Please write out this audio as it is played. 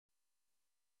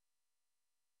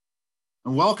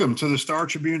And welcome to the Star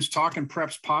Tribune's Talking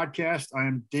Preps podcast. I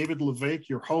am David Levake,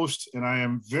 your host, and I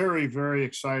am very, very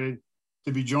excited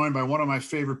to be joined by one of my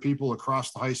favorite people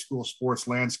across the high school sports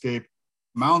landscape,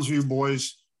 Mounds View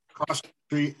boys cross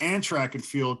country and track and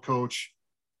field coach,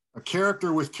 a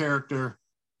character with character,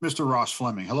 Mr. Ross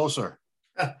Fleming. Hello, sir.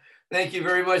 Thank you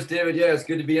very much, David. Yeah, it's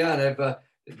good to be on. I've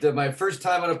my first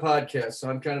time on a podcast, so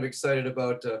I'm kind of excited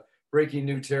about breaking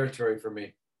new territory for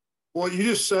me. Well, you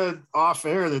just said off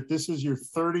air that this is your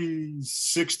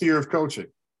 36th year of coaching.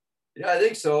 Yeah, I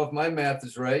think so, if my math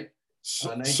is right.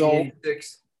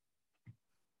 1986.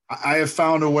 I have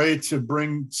found a way to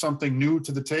bring something new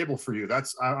to the table for you.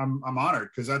 I'm honored,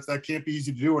 because that can't be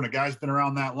easy to do. When a guy's been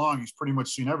around that long, he's pretty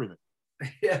much seen everything.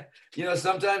 Yeah,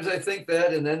 sometimes I think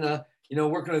that, and then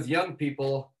working with young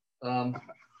people,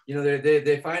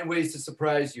 they find ways to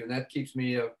surprise you, and that keeps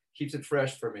it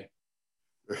fresh for me.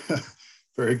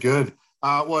 Very good.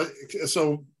 The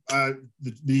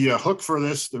hook for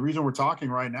this, the reason we're talking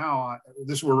right now,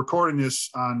 we're recording this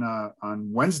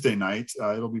on Wednesday night.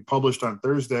 It'll be published on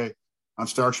Thursday on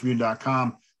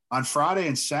StarTribune.com. On Friday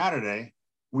and Saturday,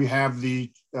 we have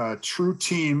the True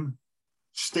Team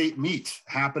State Meet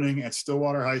happening at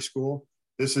Stillwater High School.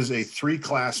 This is a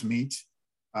 3-class meet.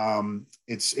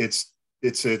 It's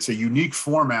a unique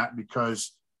format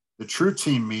because the True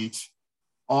Team Meet,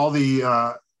 all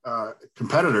the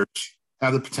competitors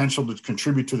have the potential to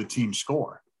contribute to the team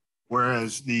score,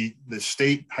 whereas the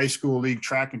state high school league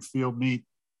track and field meet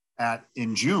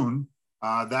in June,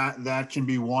 that can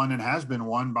be won and has been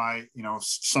won by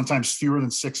sometimes fewer than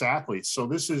 6 athletes. So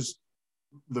this is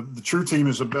the True Team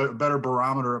is a better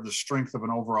barometer of the strength of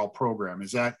an overall program.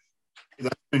 That's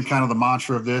been kind of the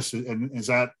mantra of this, and is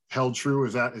that held true?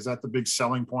 Is that the big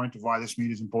selling point of why this meet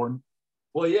is important?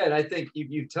 Well, yeah, and I think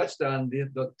you touched on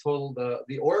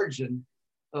the origin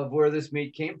of where this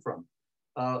meet came from.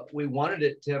 We wanted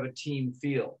it to have a team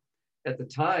feel. At the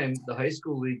time, the high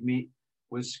school league meet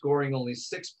was scoring only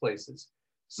 6 places.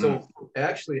 So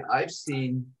actually, I've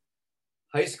seen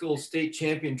high school state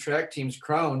champion track teams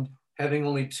crowned having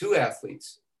only 2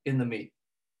 athletes in the meet.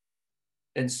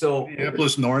 And so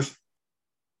Minneapolis North.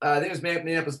 I think it was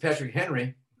Minneapolis Patrick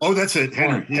Henry. Oh, that's it,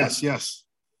 Henry. Yes.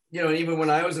 And even when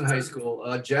I was in high school,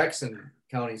 Jackson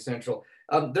County Central,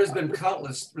 there's been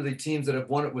countless really teams that have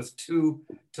won it with 2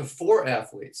 to 4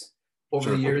 athletes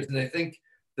over the years. And I think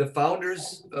the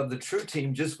founders of the True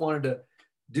Team just wanted to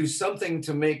do something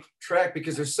to make track,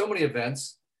 because there's so many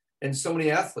events and so many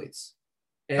athletes.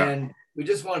 And we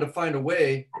just wanted to find a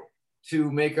way to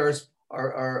make our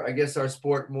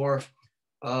sport more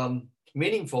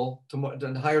meaningful to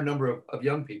a higher number of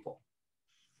young people.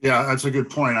 Yeah, that's a good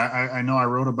point. I know I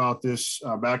wrote about this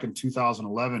back in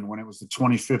 2011 when it was the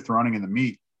 25th running in the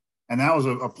meet. And that was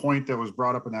a point that was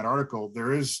brought up in that article.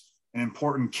 There is an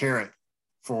important carrot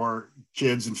for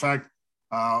kids. In fact,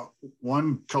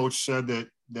 one coach said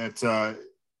that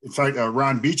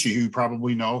Ron Beachy, who you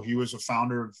probably know, he was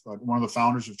one of the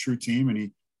founders of True Team, and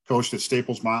he coached at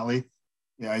Staples Motley.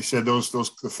 Yeah, he said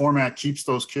the format keeps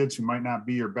those kids who might not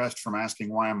be your best from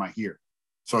asking, why am I here?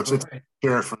 So it's a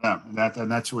carrot for them, and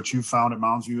that's what you found at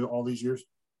Mounds View all these years.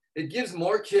 It gives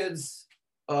more kids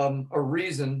a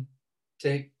reason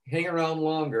to hang around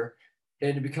longer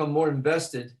and to become more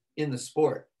invested in the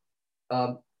sport.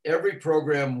 Every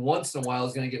program once in a while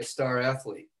is going to get a star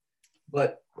athlete,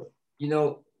 but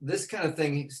this kind of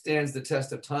thing stands the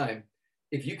test of time.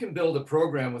 If you can build a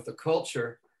program with a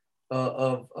culture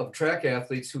of track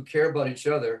athletes who care about each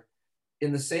other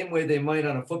in the same way they might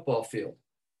on a football field,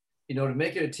 to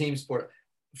make it a team sport.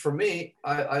 For me,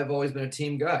 I've always been a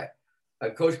team guy.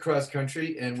 I've coached cross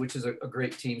country, which is a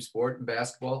great team sport, and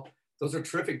basketball. Those are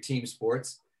terrific team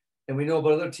sports. And we know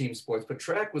about other team sports, but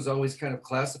track was always kind of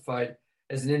classified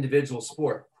as an individual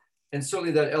sport. And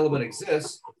certainly that element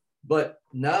exists, but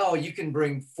now you can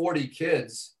bring 40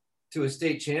 kids to a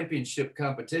state championship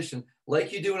competition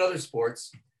like you do in other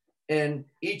sports, and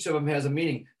each of them has a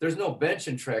meaning. There's no bench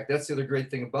in track. That's the other great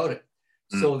thing about it.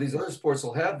 So these other sports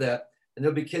will have that, and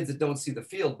there'll be kids that don't see the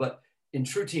field. But in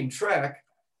True Team track,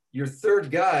 your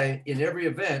third guy in every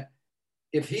event,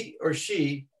 if he or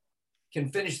she can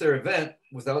finish their event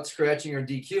without scratching or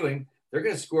DQing, they're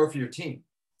going to score for your team.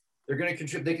 They're going to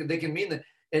contribute. They can mean that,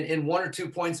 and 1 or 2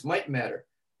 points might matter,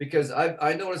 because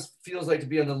I know what it feels like to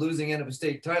be on the losing end of a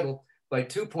state title by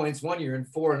 2 points one year and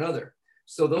 4 another.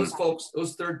 So those folks,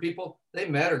 those third people, they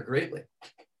matter greatly.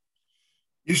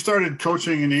 You started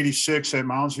coaching in '86 at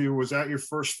Mounds View. Was that your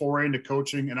first foray into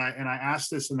coaching? And I asked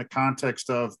this in the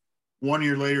context of 1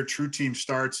 year later, True Team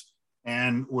starts.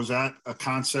 And was that a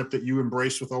concept that you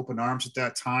embraced with open arms at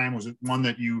that time? Was it one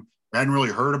that you hadn't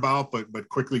really heard about, but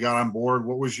quickly got on board?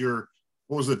 What was your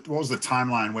What was the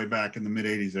timeline way back in the mid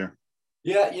 '80s there?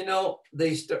 Yeah, you know,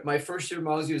 my first year at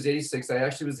Mount Housy was '86. I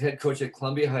actually was head coach at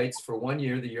Columbia Heights for 1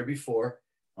 year, the year before,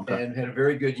 Okay. and had a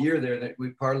very good year there. That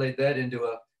we parlayed that into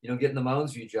getting the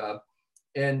Mounds View job.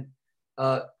 And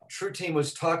True Team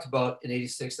was talked about in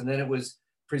 '86, and then it was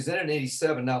presented in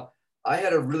 '87. Now, I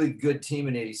had a really good team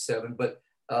in '87, but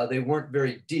they weren't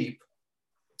very deep.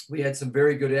 We had some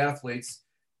very good athletes,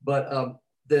 but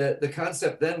the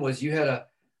concept then was you had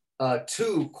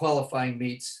two qualifying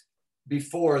meets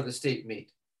before the state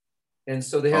meet. And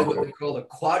so they had what they called a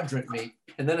quadrant meet,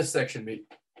 and then a section meet,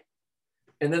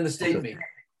 and then the state meet.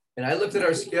 And I looked at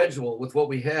our schedule with what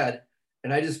we had,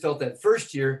 and I just felt that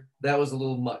first year, that was a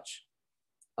little much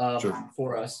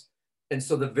for us. And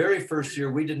so the very first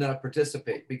year, we did not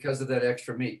participate because of that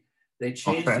extra meet. They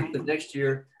changed it the next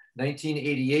year.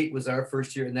 1988 was our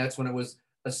first year, and that's when it was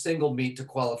a single meet to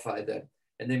qualify then.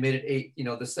 And they made it 8,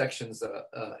 the sections,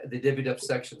 they divvied up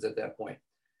sections at that point.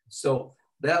 So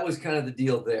that was kind of the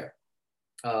deal there.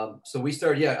 So we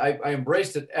started, I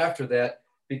embraced it after that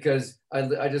because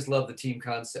I just love the team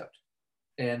concept.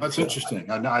 And that's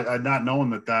interesting. I'd not known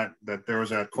that there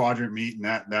was that quadrant meet and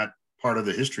that part of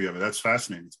the history of it. That's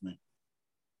fascinating to me.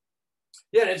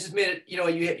 Yeah, and it just made it,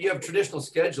 you have traditional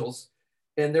schedules,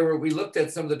 and we looked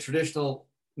at some of the traditional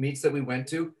meets that we went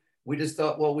to. We just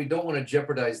thought, well, we don't want to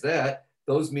jeopardize that.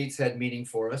 Those meets had meaning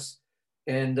for us.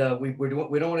 And we don't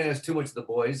want to ask too much of the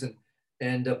boys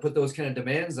and put those kind of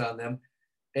demands on them.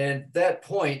 And at that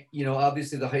point,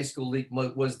 obviously the high school league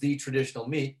was the traditional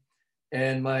meet.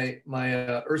 And my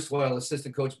erstwhile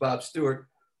assistant coach, Bob Stewart,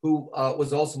 who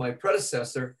was also my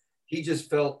predecessor, he just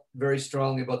felt very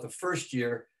strongly about the first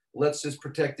year. Let's just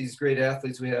protect these great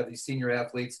athletes we have, these senior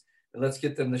athletes, and let's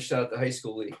get them the shot at the high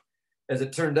school league. As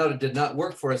it turned out, it did not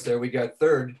work for us there. We got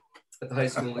third at the high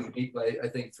school league meet by, I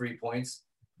think, 3 points.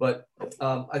 But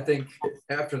I think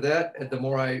after that, the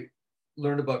more I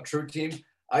learned about True Team,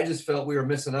 I just felt we were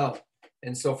missing out.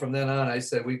 And so from then on, I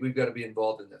said, we've got to be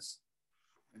involved in this.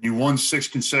 You won 6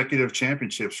 consecutive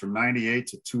championships from '98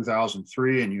 to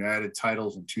 2003, and you added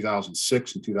titles in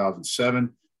 2006 and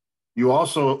 2007. You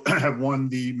also have won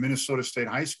the Minnesota State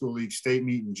High School League state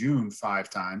meet in June 5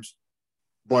 times.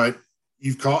 But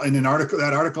you've called in that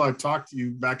article I talked to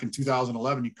you back in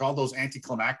 2011, you called those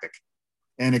anticlimactic.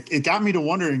 And it got me to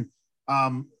wondering,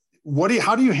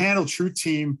 how do you handle True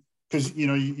Team? Because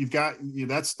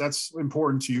that's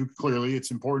important to you. Clearly,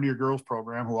 it's important to your girls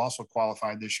program, who also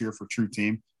qualified this year for True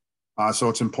Team. So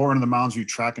it's important to the Mounds View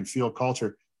track and field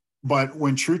culture. But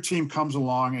when True Team comes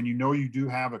along, and you do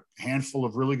have a handful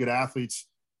of really good athletes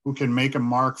who can make a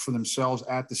mark for themselves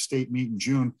at the state meet in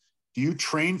June, do you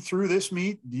train through this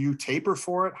meet? Do you taper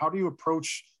for it? How do you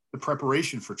approach the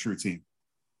preparation for True Team?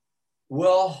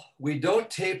 Well, we don't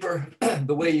taper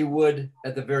the way you would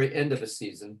at the very end of a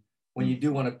season when you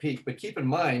do want to peak. But keep in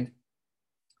mind,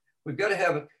 we've got to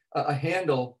have a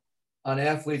handle on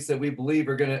athletes that we believe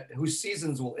whose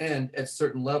seasons will end at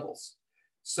certain levels.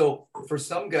 So for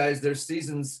some guys, their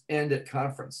seasons end at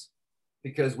conference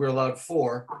because we're allowed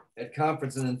 4 at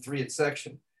conference and then 3 at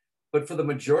section. But for the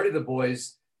majority of the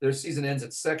boys, their season ends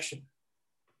at section,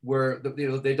 where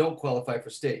they don't qualify for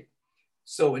state.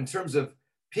 So in terms of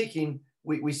peaking,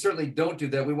 we certainly don't do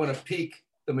that. We want to peak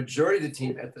the majority of the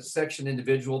team at the section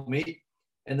individual meet,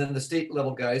 and then the state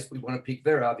level guys, we want to peak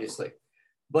there, obviously.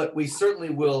 But we certainly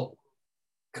will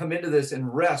come into this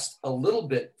and rest a little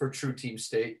bit for True Team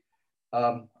state,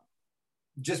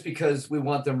 just because we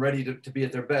want them ready to be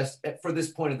at their best for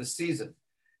this point of the season.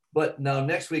 But now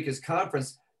next week is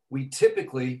conference. We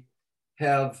typically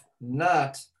have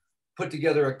not put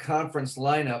together a conference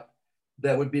lineup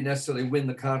that would be necessarily win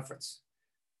the conference.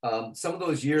 Some of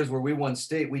those years where we won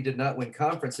state, we did not win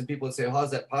conference, and people would say, how's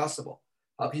that possible?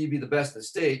 How can you be the best in the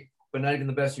state, but not even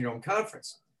the best in your own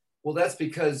conference? Well, that's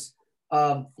because,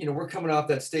 we're coming off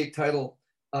that state title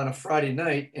on a Friday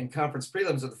night, and conference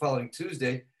prelims are the following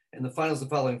Tuesday, and the finals the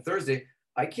following Thursday.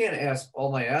 I can't ask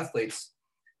all my athletes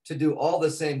to do all the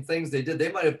same things they did.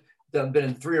 They might have been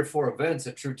in 3 or 4 events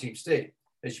at True Team State.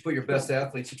 As you put your best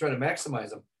athletes, you try to maximize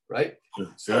them, right?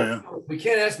 So we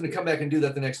can't ask them to come back and do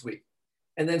that the next week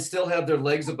and then still have their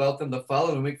legs about them the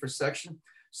following week for section.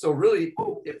 So really,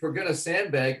 if we're going to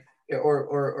sandbag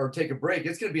or take a break,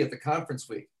 it's going to be at the conference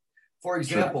week. For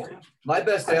example, my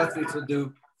best athletes will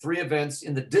do 3 events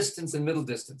in the distance and middle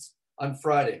distance on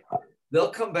Friday. They'll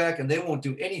come back and they won't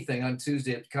do anything on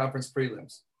Tuesday at the conference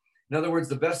prelims. In other words,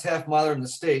 the best half miler in the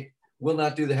state will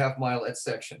not do the half mile at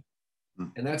section.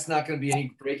 And that's not going to be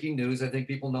any breaking news. I think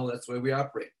people know that's the way we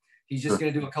operate. He's just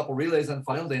going to do a couple relays on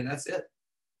final day, and that's it.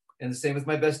 And the same with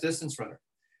my best distance runner.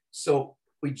 So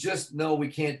we just know we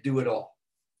can't do it all.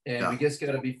 and Yeah. we just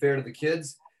got to be fair to the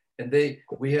kids. And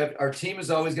we have, our team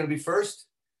is always going to be first,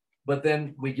 but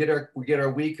then we get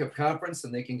our week of conference,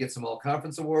 and they can get some all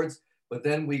conference awards. But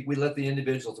then we let the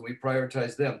individuals, and we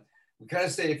prioritize them. We kind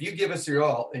of say, if you give us your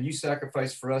all and you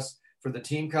sacrifice for us for the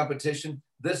team competition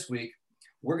this week,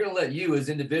 we're going to let you as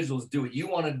individuals do what you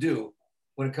want to do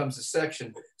when it comes to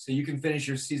section, so you can finish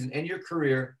your season and your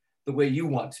career the way you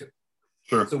want to.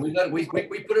 Sure. So we put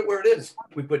it where it is.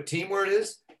 We put team where it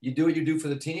is. You do what you do for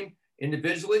the team.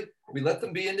 Individually, we let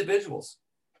them be individuals.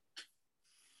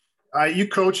 You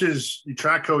coaches, you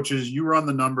track coaches, you run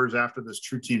the numbers after this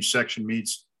true team section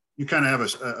meets. You kind of have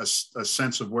a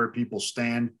sense of where people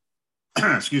stand,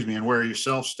 excuse me, and where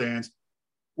yourself stands.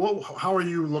 Well, how are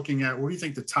you looking at, what do you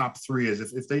think the top three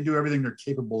is? If they do everything they're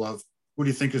capable of, who do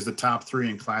you think is the top three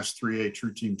in Class 3A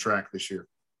true team track this year?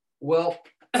 Well,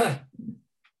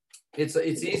 it's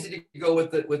easy to go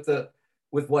with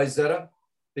Wayzata,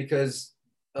 because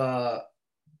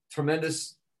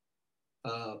tremendous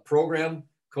program,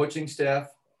 coaching staff,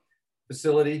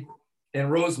 facility,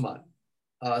 and Rosemont,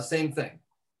 same thing.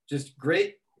 Just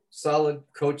great, solid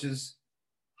coaches,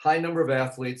 high number of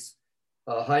athletes,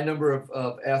 high number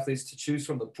of athletes to choose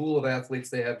from, the pool of athletes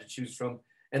they have to choose from,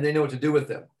 and they know what to do with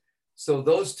them. So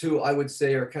those two, I would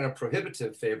say, are kind of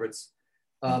prohibitive favorites.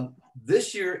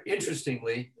 This year,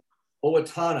 interestingly,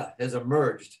 Owatonna has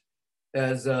emerged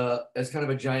as kind of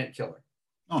a giant killer.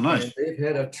 Oh, nice. And they've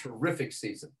had a terrific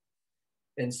season.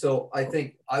 And so I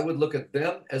think I would look at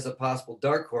them as a possible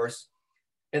dark horse.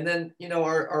 And then,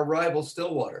 our rival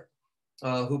Stillwater,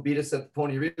 who beat us at the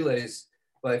pony relays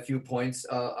by a few points,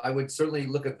 I would certainly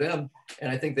look at them,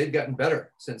 and I think they've gotten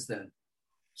better since then.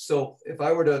 So if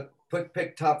I were to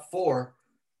pick top four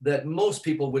that most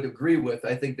people would agree with,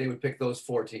 I think they would pick those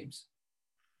four teams.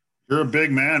 You're a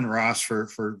big man, Ross, for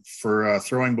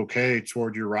throwing bouquet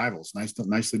toward your rivals.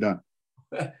 Nicely done.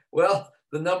 Well,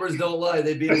 the numbers don't lie.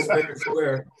 They beat us fair and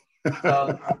square.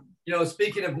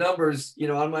 Speaking of numbers,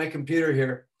 on my computer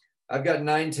here, I've got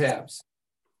 9 tabs.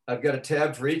 I've got a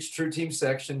tab for each true team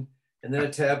section, and then a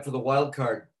tab for the wild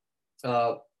card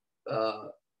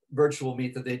virtual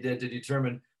meet that they did to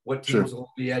determine what teams will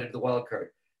be added to the wild card.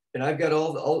 And I've got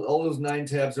all those 9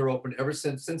 tabs are open ever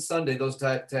since Sunday. Those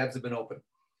tabs have been open.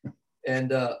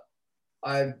 And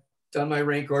I've done my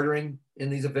rank ordering in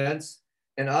these events.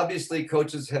 And obviously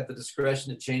coaches have the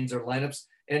discretion to change their lineups,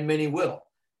 and many will.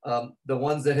 The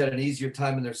ones that had an easier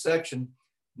time in their section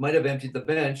might have emptied the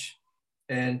bench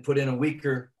and put in a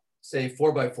weaker, say,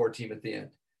 4x4 team at the end.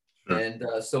 Sure.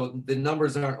 And so the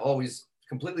numbers aren't always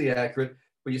completely accurate,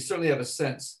 but you certainly have a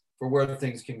sense for where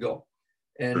things can go.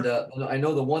 And I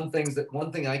know the one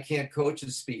thing I can't coach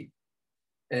is speed.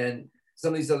 And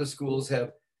some of these other schools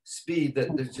have speed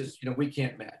that there's just, we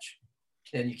can't match.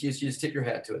 And you just tip your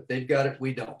hat to it. They've got it,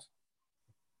 we don't.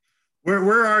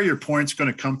 Where are your points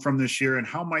going to come from this year, and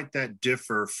how might that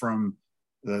differ from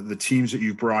the teams that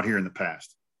you've brought here in the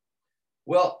past?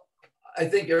 Well, I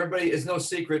think it's no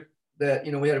secret that,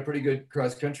 we had a pretty good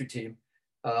cross-country team.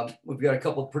 We've got a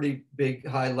couple pretty big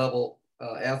high-level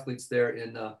athletes there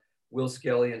in Will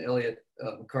Skelly and Elliot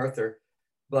MacArthur,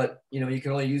 but, you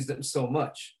can only use them so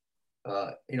much.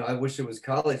 I wish it was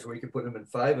college where you could put them in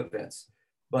 5 events,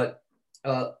 but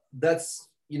that's,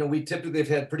 we typically have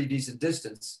had pretty decent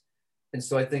distance. And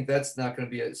so I think that's not going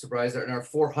to be a surprise. In our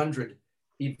 400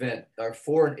 event, our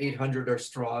 400 and 800 are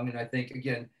strong. And I think,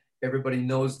 again, everybody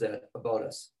knows that about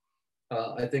us.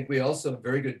 I think we also have a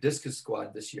very good discus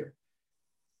squad this year.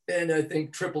 And I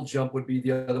think triple jump would be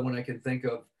the other one I can think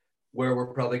of where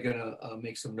we're probably going to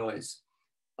make some noise.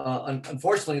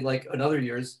 Unfortunately, like in other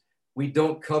years, we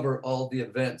don't cover all the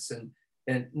events,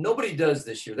 and nobody does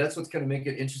this year. That's what's going to make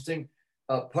it interesting.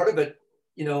 Part of it,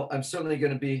 I'm certainly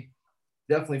going to be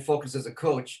definitely focused as a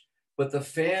coach, but the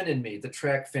fan in me, the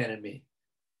track fan in me,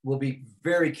 will be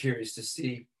very curious to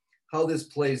see how this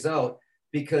plays out,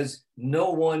 because no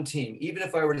one team, even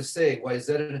if I were to say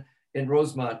Wayzata and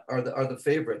Rosemont are the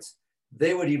favorites,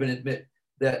 they would even admit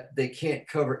that they can't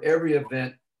cover every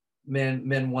event,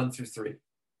 men 1 through 3.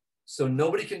 So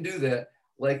nobody can do that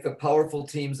like the powerful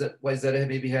teams that Wayzata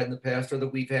maybe had in the past, or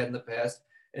that we've had in the past,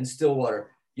 and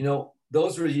Stillwater.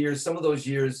 Those were years, some of those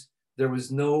years, there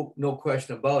was no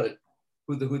question about it,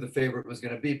 who the favorite was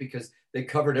going to be, because they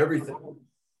covered everything.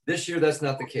 This year, that's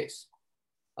not the case.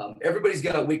 Everybody's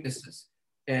got weaknesses,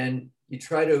 and you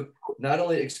try to not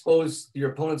only expose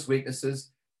your opponent's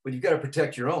weaknesses, but you've got to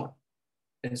protect your own.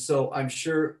 And so I'm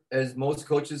sure, as most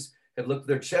coaches have looked at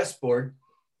their chessboard,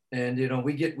 and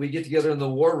we get together in the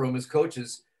war room as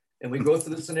coaches, and we go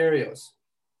through the scenarios,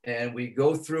 and we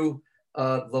go through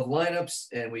the lineups,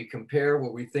 and we compare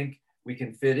what we think we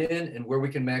can fit in and where we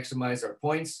can maximize our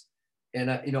points. And,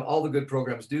 all the good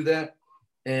programs do that.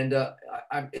 And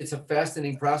it's a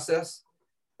fascinating process,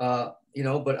 but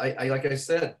I like I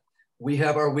said, we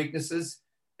have our weaknesses,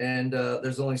 and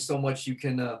there's only so much you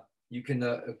can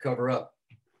cover up.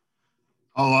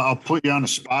 I'll put you on the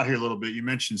spot here a little bit. You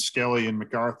mentioned Skelly and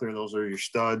MacArthur. Those are your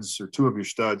studs, or two of your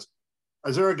studs.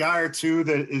 Is there a guy or two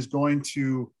that is going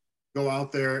to go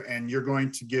out there and you're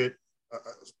going to get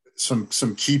some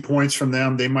key points from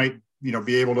them? They might,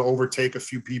 be able to overtake a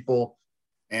few people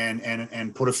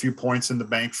and put a few points in the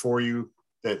bank for you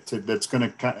that's going to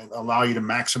kind of allow you to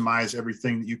maximize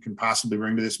everything that you can possibly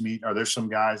bring to this meet. Are there some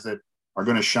guys that are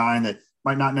going to shine that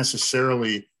might not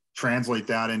necessarily translate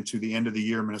that into the end of the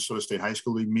year Minnesota State High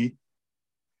School League meet?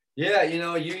 Yeah,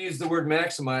 you use the word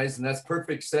maximize, and that's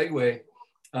perfect segue,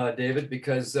 David,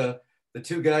 because the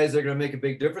two guys that are going to make a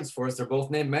big difference for us, they're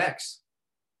both named Max.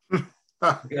 We've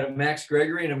got a Max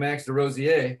Gregory and a Max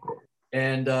DeRosier,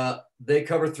 and they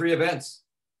cover 3 events.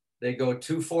 They go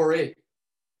 2, 4, 8,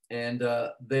 and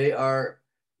they are,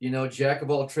 jack of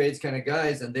all trades kind of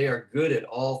guys, and they are good at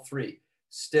all 3.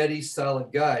 Steady,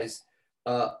 solid guys.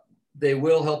 They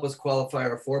will help us qualify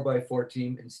our 4x4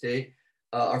 team in state.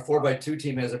 Our 4x2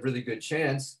 team has a really good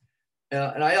chance.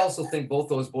 And I also think both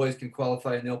those boys can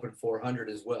qualify in the Open 400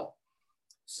 as well.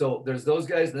 So there's those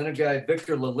guys. And then a guy,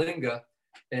 Victor Lalinga.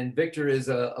 And Victor is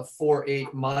a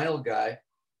 4-8 mile guy.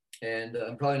 And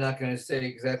I'm probably not going to say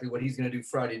exactly what he's going to do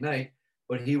Friday night,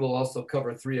 but he will also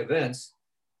cover 3 events.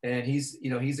 And he's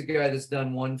a guy that's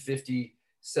done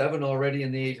 157 already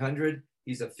in the 800.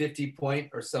 He's a 50 point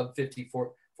or sub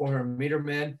 54 400 meter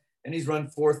man, and he's run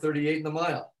 4:38 in the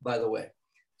mile, by the way.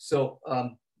 So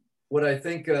what I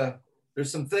think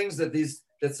there's some things that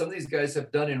some of these guys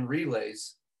have done in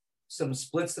relays, some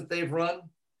splits that they've run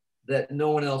that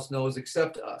no one else knows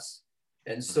except us.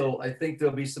 And so I think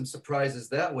there'll be some surprises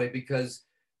that way because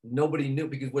nobody knew,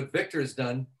 because what Victor has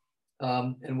done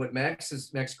and what Max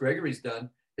Gregory's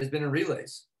done has been in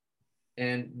relays.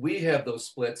 And we have those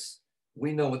splits.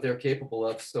 We know what they're capable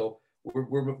of. So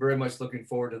we're very much looking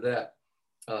forward to that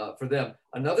for them.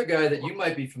 Another guy that you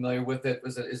might be familiar with that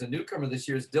is a newcomer this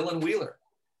year is Dylan Wheeler,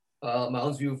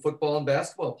 Mounds View football and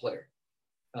basketball player,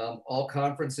 all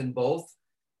conference in both.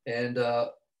 And,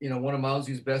 one of Mounds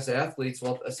View's best athletes.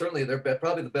 Well, certainly they're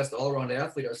probably the best all-around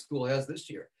athlete our school has this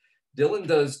year. Dylan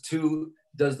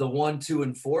does the 1, 2,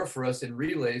 and 4 for us in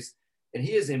relays. And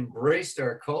he has embraced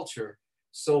our culture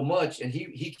so much, and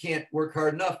he can't work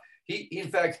hard enough. In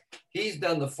fact, he's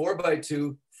done the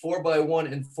 4x2,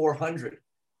 4x1, and 400.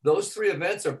 Those 3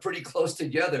 events are pretty close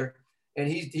together, and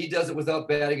he does it without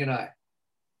batting an eye.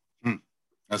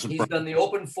 He's done the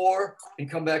Open 4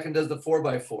 and come back and does the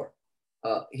 4x4.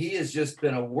 He has just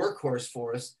been a workhorse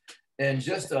for us and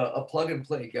just a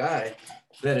plug-and-play guy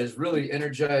that has really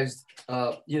energized,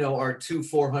 our 2 and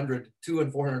 400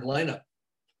 lineup.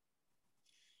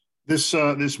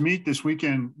 This meet this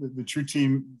weekend, the True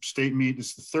Team State meet,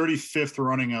 is the 35th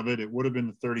running of it. It would have been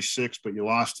the 36th, but you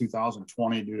lost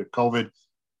 2020 due to COVID.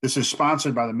 This is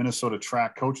sponsored by the Minnesota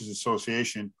Track Coaches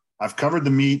Association. I've covered the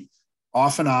meet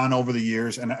off and on over the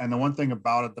years, and the one thing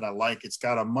about it that I like, it's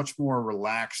got a much more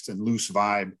relaxed and loose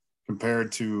vibe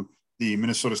compared to the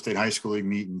Minnesota State High School League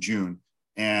meet in June.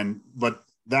 But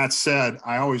that said,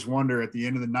 I always wonder at the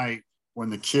end of the night when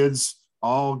the kids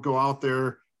all go out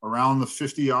there around the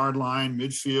 50-yard line,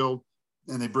 midfield,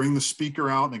 and they bring the speaker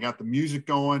out and they got the music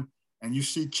going, and you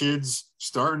see kids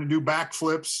starting to do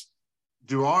backflips.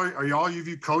 Are all of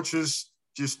you coaches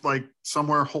just like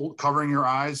somewhere covering your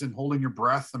eyes and holding your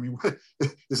breath? I mean,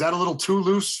 is that a little too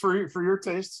loose for your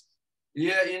tastes?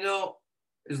 Yeah,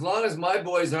 as long as my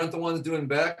boys aren't the ones doing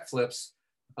backflips,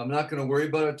 I'm not going to worry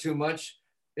about it too much.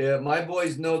 My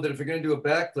boys know that if you're going to do a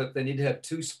backflip, they need to have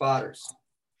 2 spotters.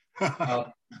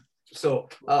 So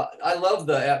I love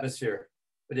the atmosphere,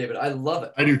 David. I love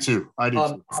it. I do too.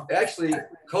 Actually,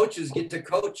 coaches get to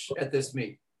coach at this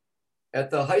meet. At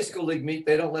the high school league meet,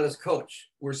 they don't let us coach.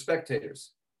 We're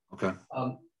spectators. Okay.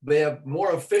 They have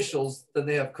more officials than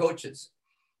they have coaches.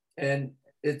 And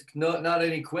it's not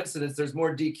any coincidence. There's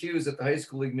more DQs at the high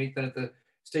school league meet than at the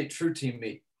state True Team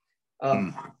meet.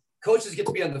 Coaches get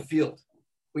to be on the field.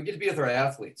 We get to be with our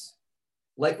athletes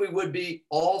like we would be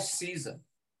all season.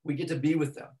 We get to be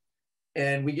with them.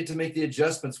 And we get to make the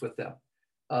adjustments with them.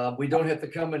 We don't have to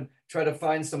come and try to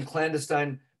find some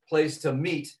clandestine place to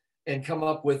meet and come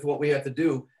up with what we have to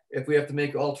do if we have to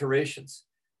make alterations.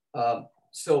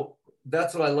 So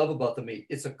that's what I love about the meet.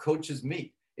 It's a coach's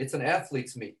meet. It's an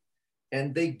athlete's meet.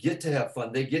 And they get to have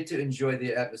fun. They get to enjoy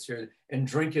the atmosphere and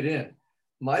drink it in.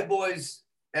 My boys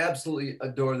absolutely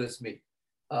adore this meet.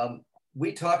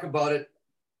 We talk about it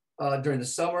during the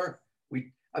summer.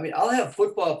 I'll have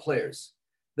football players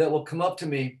that will come up to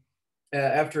me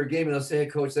after a game and they'll say, "Hey,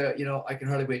 coach, I can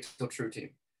hardly wait till True Team."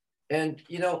 And,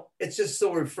 it's just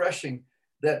so refreshing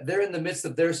that they're in the midst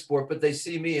of their sport, but they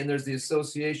see me and there's the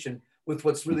association with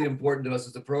what's really important to us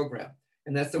as a program.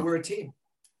 And that's that we're a team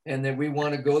and that we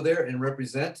want to go there and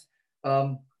represent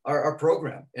our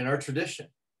program and our tradition.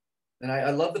 And I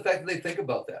love the fact that they think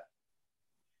about that.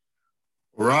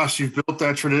 Well, Ross, you've built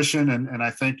that tradition, and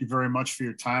I thank you very much for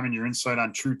your time and your insight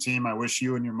on True Team. I wish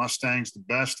you and your Mustangs the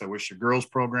best. I wish your girls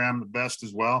program the best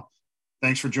as well.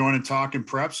 Thanks for joining Talking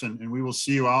Preps, and we will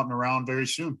see you out and around very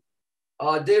soon.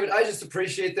 David, I just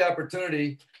appreciate the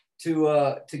opportunity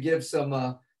to give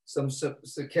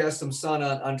cast some sun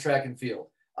on track and field.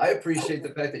 I appreciate the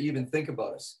fact that you even think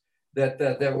about us,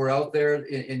 that we're out there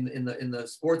in the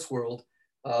sports world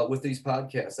with these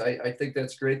podcasts. I think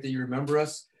that's great that you remember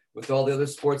us with all the other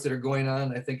sports that are going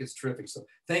on. I think it's terrific. So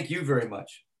thank you very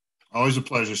much. Always a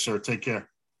pleasure, sir. Take care.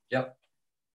 Yep.